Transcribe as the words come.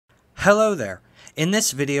Hello there. In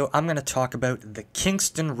this video, I'm going to talk about the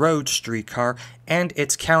Kingston Road Streetcar and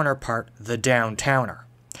its counterpart, the Downtowner.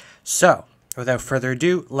 So, without further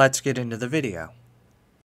ado, let's get into the video.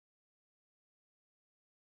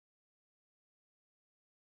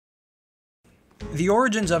 The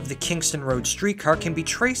origins of the Kingston Road Streetcar can be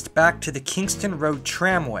traced back to the Kingston Road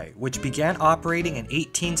Tramway, which began operating in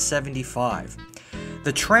 1875.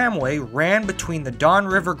 The tramway ran between the Don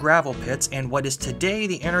River gravel pits and what is today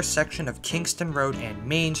the intersection of Kingston Road and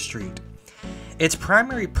Main Street. Its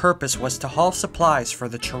primary purpose was to haul supplies for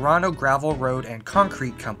the Toronto Gravel Road and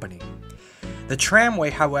Concrete Company. The tramway,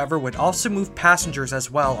 however, would also move passengers as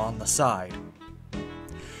well on the side.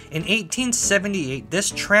 In 1878, this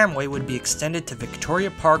tramway would be extended to Victoria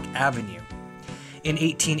Park Avenue. In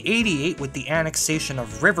 1888, with the annexation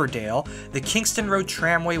of Riverdale, the Kingston Road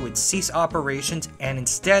Tramway would cease operations and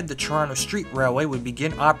instead the Toronto Street Railway would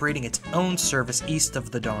begin operating its own service east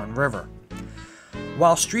of the Don River.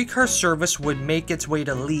 While streetcar service would make its way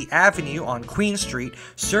to Lee Avenue on Queen Street,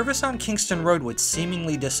 service on Kingston Road would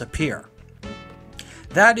seemingly disappear.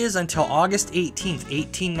 That is until August 18,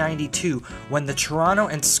 1892, when the Toronto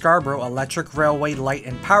and Scarborough Electric Railway Light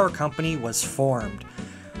and Power Company was formed.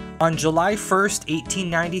 On July 1,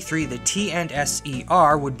 1893, the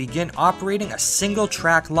T&SER would begin operating a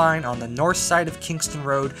single-track line on the north side of Kingston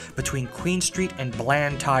Road between Queen Street and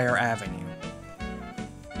Blantyre Avenue.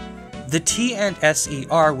 The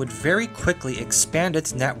T&SER would very quickly expand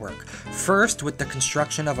its network, first with the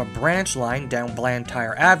construction of a branch line down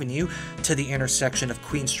Blantyre Avenue to the intersection of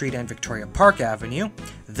Queen Street and Victoria Park Avenue.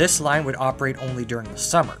 This line would operate only during the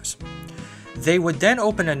summers. They would then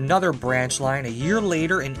open another branch line a year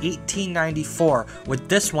later in 1894, with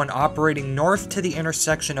this one operating north to the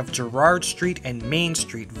intersection of Gerrard Street and Main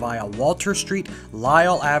Street via Walter Street,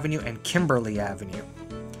 Lyell Avenue, and Kimberley Avenue.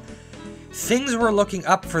 Things were looking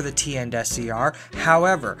up for the T&SER,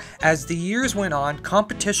 however, as the years went on,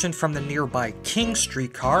 competition from the nearby King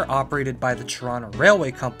Streetcar, operated by the Toronto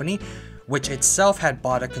Railway Company, which itself had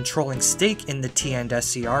bought a controlling stake in the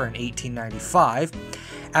T&SER in 1895,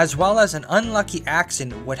 as well as an unlucky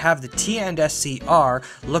accident would have the T&SER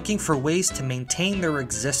looking for ways to maintain their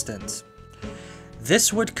existence.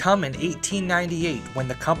 This would come in 1898 when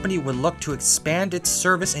the company would look to expand its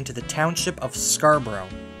service into the Township of Scarborough,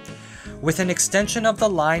 with an extension of the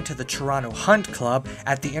line to the Toronto Hunt Club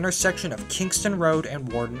at the intersection of Kingston Road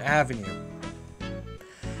and Warden Avenue.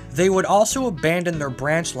 They would also abandon their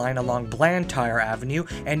branch line along Blantyre Avenue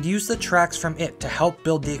and use the tracks from it to help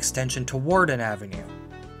build the extension to Warden Avenue.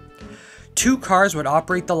 Two cars would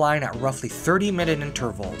operate the line at roughly 30-minute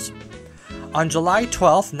intervals. On July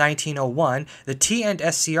 12, 1901, the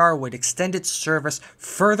T&SER would extend its service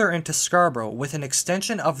further into Scarborough with an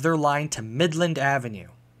extension of their line to Midland Avenue.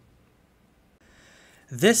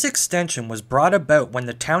 This extension was brought about when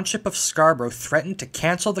the Township of Scarborough threatened to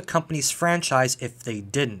cancel the company's franchise if they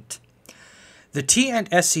didn't. The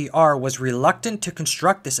T&SER was reluctant to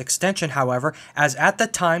construct this extension, however, as at the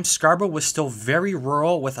time Scarborough was still very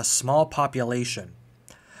rural with a small population.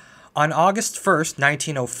 On August 1,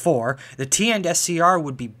 1904, the T&SER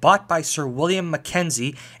would be bought by Sir William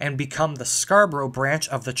Mackenzie and become the Scarborough branch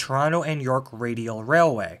of the Toronto and York Radial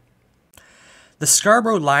Railway. The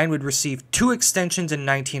Scarborough line would receive two extensions in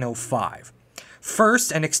 1905.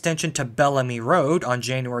 First, an extension to Bellamy Road on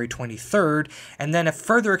January 23rd, and then a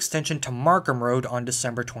further extension to Markham Road on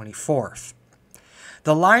December 24th.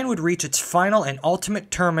 The line would reach its final and ultimate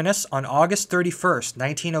terminus on August 31st,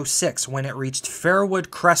 1906, when it reached Fairwood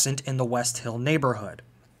Crescent in the West Hill neighborhood.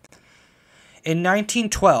 In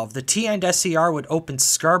 1912, the T&SER would open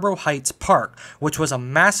Scarborough Heights Park, which was a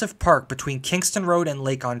massive park between Kingston Road and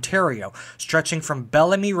Lake Ontario, stretching from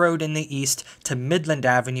Bellamy Road in the east to Midland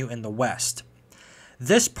Avenue in the west.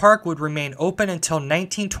 This park would remain open until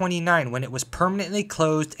 1929 when it was permanently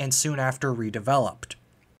closed and soon after redeveloped.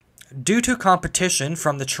 Due to competition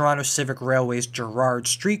from the Toronto Civic Railway's Gerrard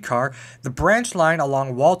Streetcar, the branch line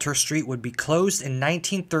along Walter Street would be closed in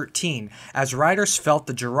 1913 as riders felt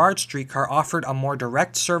the Gerrard Streetcar offered a more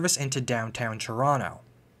direct service into downtown Toronto.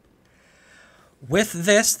 With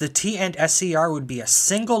this, the T&SER would be a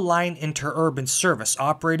single-line interurban service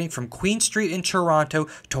operating from Queen Street in Toronto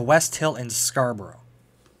to West Hill in Scarborough.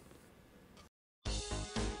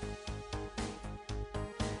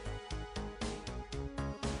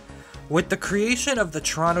 With the creation of the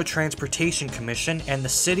Toronto Transportation Commission and the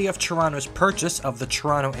City of Toronto's purchase of the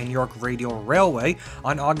Toronto and York Radial Railway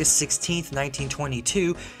on August 16,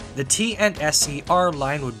 1922, the T&SER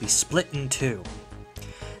line would be split in two.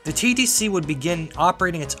 The TTC would begin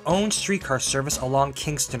operating its own streetcar service along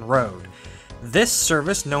Kingston Road. This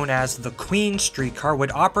service, known as the Queen Streetcar,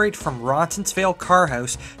 would operate from Roncesvalles Car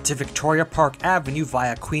House to Victoria Park Avenue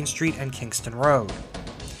via Queen Street and Kingston Road.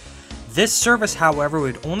 This service, however,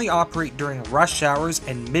 would only operate during rush hours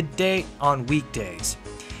and midday on weekdays.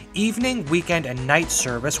 Evening, weekend, and night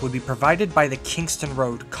service would be provided by the Kingston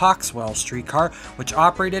Road Coxwell Streetcar, which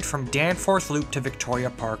operated from Danforth Loop to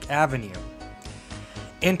Victoria Park Avenue.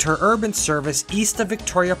 Interurban service east of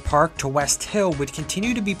Victoria Park to West Hill would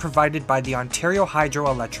continue to be provided by the Ontario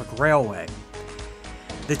Hydroelectric Railway.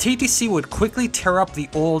 The TTC would quickly tear up the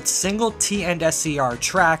old single T and SER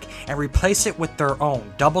track and replace it with their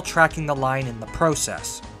own, double tracking the line in the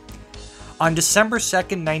process. On December 2,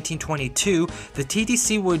 1922, the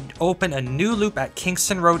TTC would open a new loop at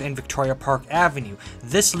Kingston Road and Victoria Park Avenue.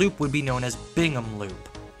 This loop would be known as Bingham Loop.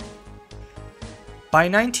 By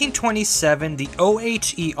 1927, the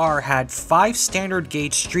OHER had 5 standard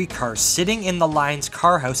gauge streetcars sitting in the line's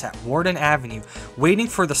car house at Warden Avenue, waiting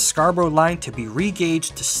for the Scarborough line to be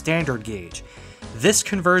re-gauged to standard gauge. This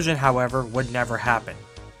conversion, however, would never happen.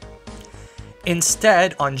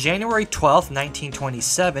 Instead, on January 12,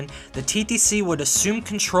 1927, the TTC would assume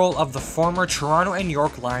control of the former Toronto and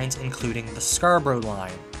York lines, including the Scarborough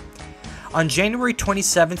line. On January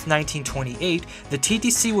 27, 1928, the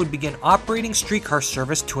TTC would begin operating streetcar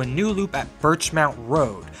service to a new loop at Birchmount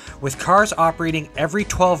Road, with cars operating every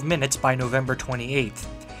 12 minutes by November 28th.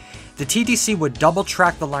 The TTC would double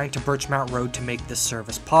track the line to Birchmount Road to make this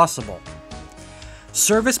service possible.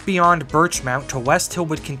 Service beyond Birchmount to West Hill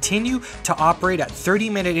would continue to operate at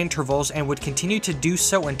 30-minute intervals and would continue to do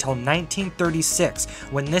so until 1936,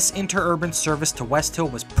 when this interurban service to West Hill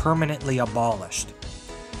was permanently abolished.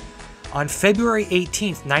 On February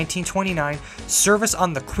 18, 1929, service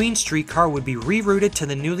on the Queen Streetcar would be rerouted to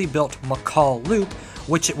the newly built McCall Loop,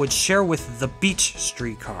 which it would share with the Beach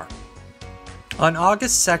Streetcar. On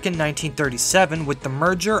August 2, 1937, with the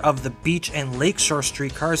merger of the Beach and Lakeshore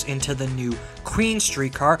Streetcars into the new Queen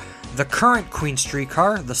Streetcar, the current Queen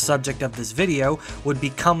Streetcar, the subject of this video, would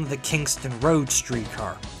become the Kingston Road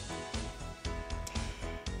Streetcar.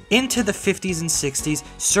 Into the 50s and 60s,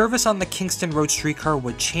 service on the Kingston Road Streetcar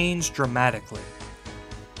would change dramatically.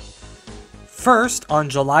 First, on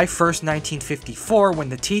July 1, 1954, when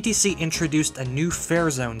the TTC introduced a new fare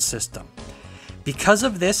zone system. Because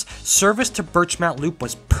of this, service to Birchmount Loop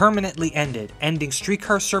was permanently ended, ending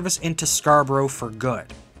streetcar service into Scarborough for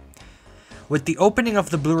good. With the opening of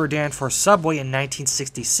the Bloor-Danforth subway in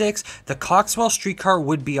 1966, the Coxwell streetcar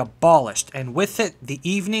would be abolished, and with it, the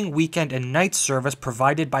evening, weekend, and night service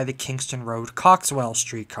provided by the Kingston Road Coxwell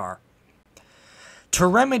streetcar. To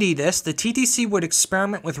remedy this, the TTC would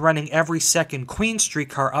experiment with running every second Queen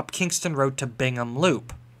streetcar up Kingston Road to Bingham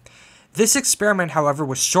Loop. This experiment, however,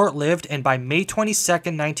 was short-lived, and by May 22,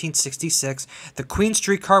 1966, the Queen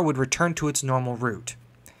streetcar would return to its normal route.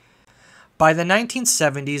 By the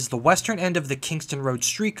 1970s, the western end of the Kingston Road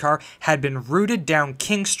Streetcar had been routed down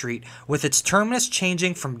King Street, with its terminus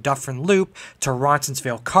changing from Dufferin Loop to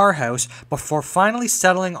Roncesvalles Car House, before finally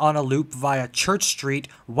settling on a loop via Church Street,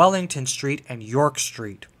 Wellington Street, and York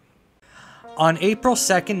Street. On April 2,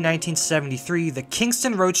 1973, the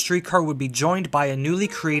Kingston Road Streetcar would be joined by a newly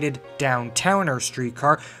created Downtowner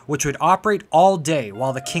Streetcar, which would operate all day,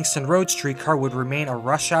 while the Kingston Road Streetcar would remain a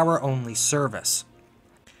rush-hour-only service.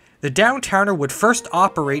 The Downtowner would first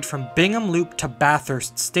operate from Bingham Loop to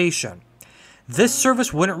Bathurst Station. This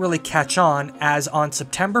service wouldn't really catch on, as on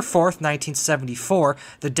September 4, 1974,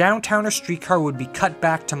 the Downtowner streetcar would be cut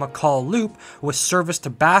back to McCall Loop, with service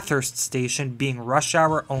to Bathurst Station being rush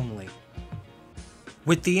hour only.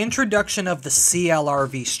 With the introduction of the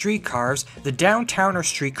CLRV streetcars, the Downtowner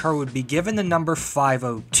streetcar would be given the number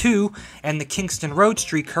 502, and the Kingston Road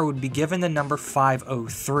streetcar would be given the number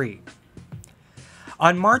 503.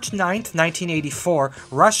 On March 9, 1984,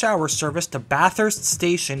 rush hour service to Bathurst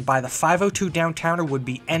Station by the 502 Downtowner would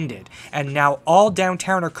be ended, and now all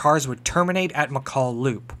Downtowner cars would terminate at McCall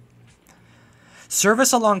Loop.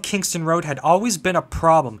 Service along Kingston Road had always been a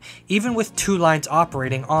problem, even with 2 lines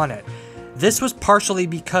operating on it. This was partially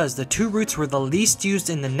because the 2 routes were the least used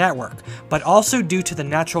in the network, but also due to the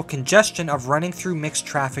natural congestion of running through mixed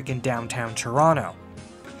traffic in downtown Toronto.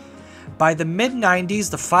 By the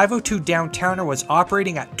mid-90s, the 502 Downtowner was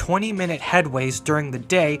operating at 20-minute headways during the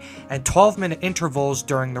day and 12-minute intervals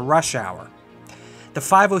during the rush hour. The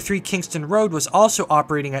 503 Kingston Road was also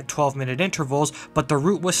operating at 12-minute intervals, but the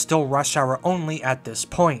route was still rush hour only at this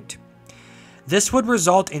point. This would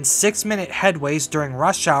result in 6-minute headways during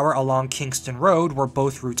rush hour along Kingston Road, where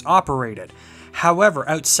both routes operated. However,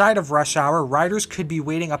 outside of rush hour, riders could be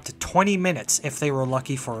waiting up to 20 minutes if they were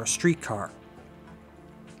lucky for a streetcar.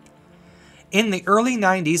 In the early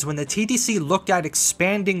 90s, when the TTC looked at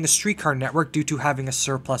expanding the streetcar network due to having a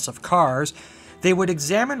surplus of cars, they would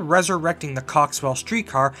examine resurrecting the Coxwell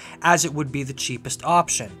streetcar as it would be the cheapest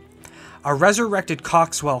option. A resurrected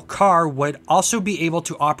Coxwell car would also be able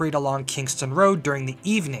to operate along Kingston Road during the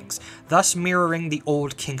evenings, thus mirroring the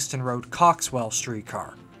old Kingston Road Coxwell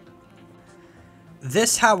streetcar.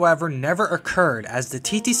 This, however, never occurred as the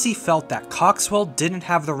TTC felt that Coxwell didn't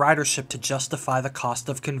have the ridership to justify the cost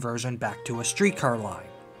of conversion back to a streetcar line.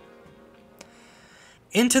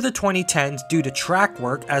 Into the 2010s, due to track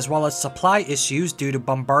work as well as supply issues due to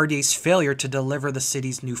Bombardier's failure to deliver the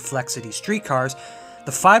city's new Flexity streetcars,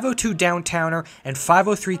 the 502 Downtowner and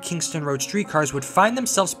 503 Kingston Road streetcars would find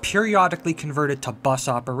themselves periodically converted to bus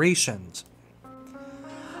operations.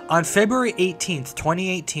 On February 18,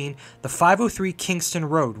 2018, the 503 Kingston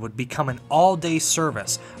Road would become an all-day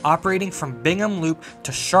service, operating from Bingham Loop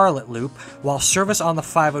to Charlotte Loop, while service on the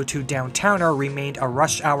 502 Downtowner remained a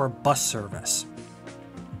rush-hour bus service.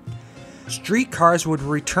 Streetcars would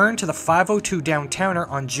return to the 502 Downtowner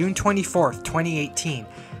on June 24, 2018.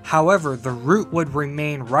 However, the route would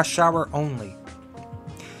remain rush hour only.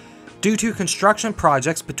 Due to construction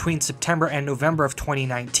projects between September and November of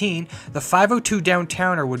 2019, the 502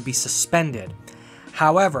 Downtowner would be suspended.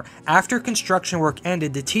 However, after construction work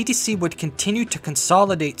ended, the TTC would continue to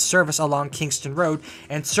consolidate service along Kingston Road,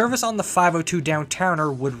 and service on the 502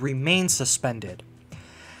 Downtowner would remain suspended.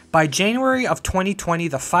 By January of 2020,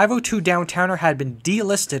 the 502 Downtowner had been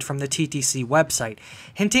delisted from the TTC website,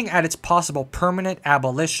 hinting at its possible permanent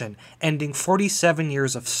abolition, ending 47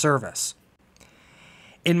 years of service.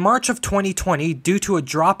 In March of 2020, due to a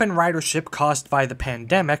drop in ridership caused by the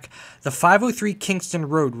pandemic, the 503 Kingston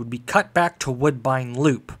Road would be cut back to Woodbine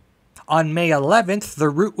Loop. On May 11th, the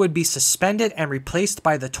route would be suspended and replaced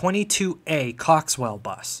by the 22A Coxwell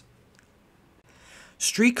bus.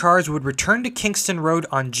 Streetcars would return to Kingston Road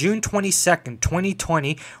on June 22,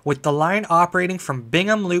 2020, with the line operating from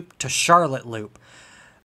Bingham Loop to Charlotte Loop.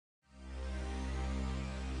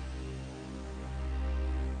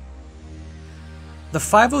 The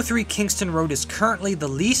 503 Kingston Road is currently the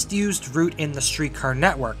least used route in the streetcar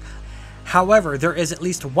network. However, there is at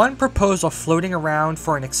least one proposal floating around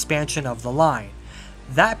for an expansion of the line.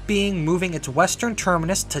 That being moving its western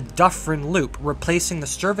terminus to Dufferin Loop, replacing the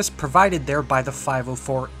service provided there by the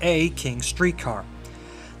 504A King streetcar.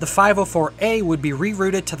 The 504A would be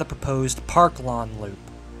rerouted to the proposed Park Lawn Loop.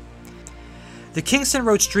 The Kingston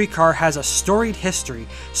Road streetcar has a storied history,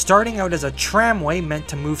 starting out as a tramway meant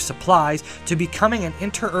to move supplies to becoming an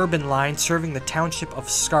interurban line serving the Township of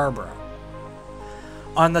Scarborough.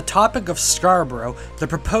 On the topic of Scarborough, the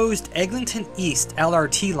proposed Eglinton East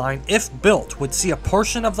LRT line, if built, would see a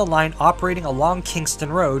portion of the line operating along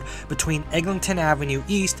Kingston Road between Eglinton Avenue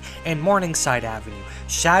East and Morningside Avenue,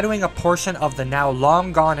 shadowing a portion of the now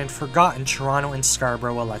long gone and forgotten Toronto and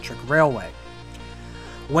Scarborough Electric Railway.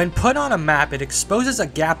 When put on a map, it exposes a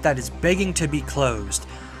gap that is begging to be closed.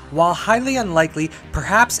 While highly unlikely,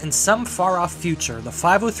 perhaps in some far-off future, the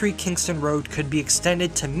 503 Kingston Road could be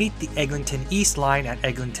extended to meet the Eglinton East line at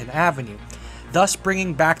Eglinton Avenue, thus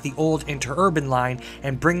bringing back the old interurban line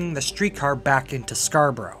and bringing the streetcar back into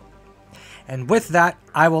Scarborough. And with that,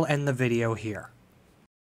 I will end the video here.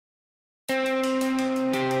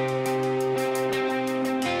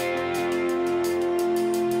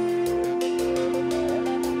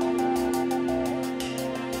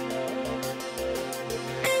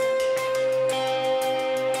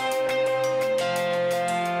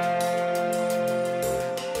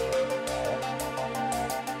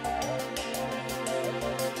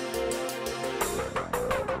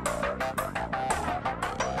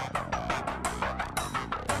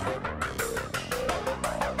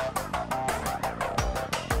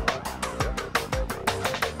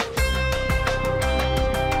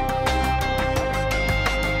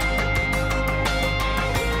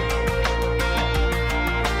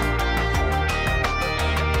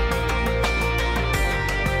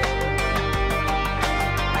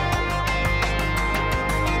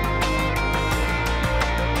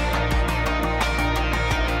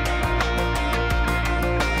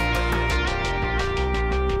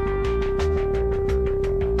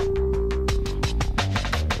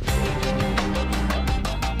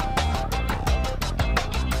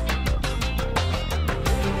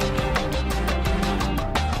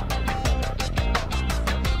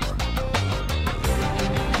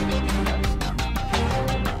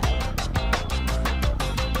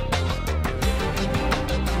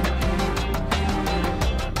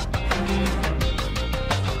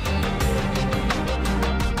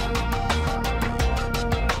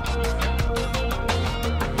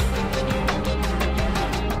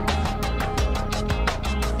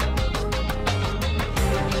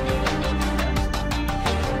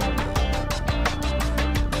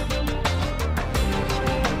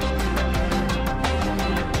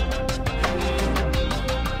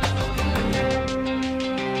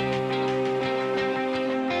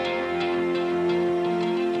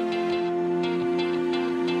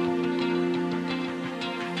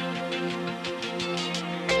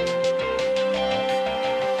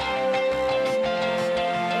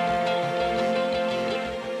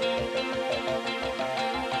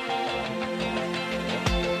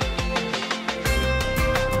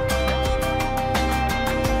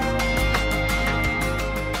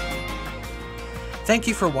 Thank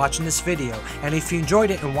you for watching this video, and if you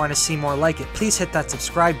enjoyed it and want to see more like it, please hit that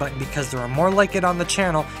subscribe button because there are more like it on the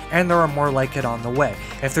channel and there are more like it on the way.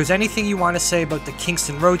 If there's anything you want to say about the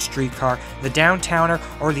Kingston Road Streetcar, the Downtowner,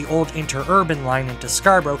 or the old interurban line into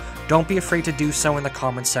Scarborough, don't be afraid to do so in the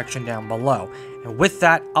comments section down below. And with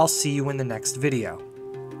that, I'll see you in the next video.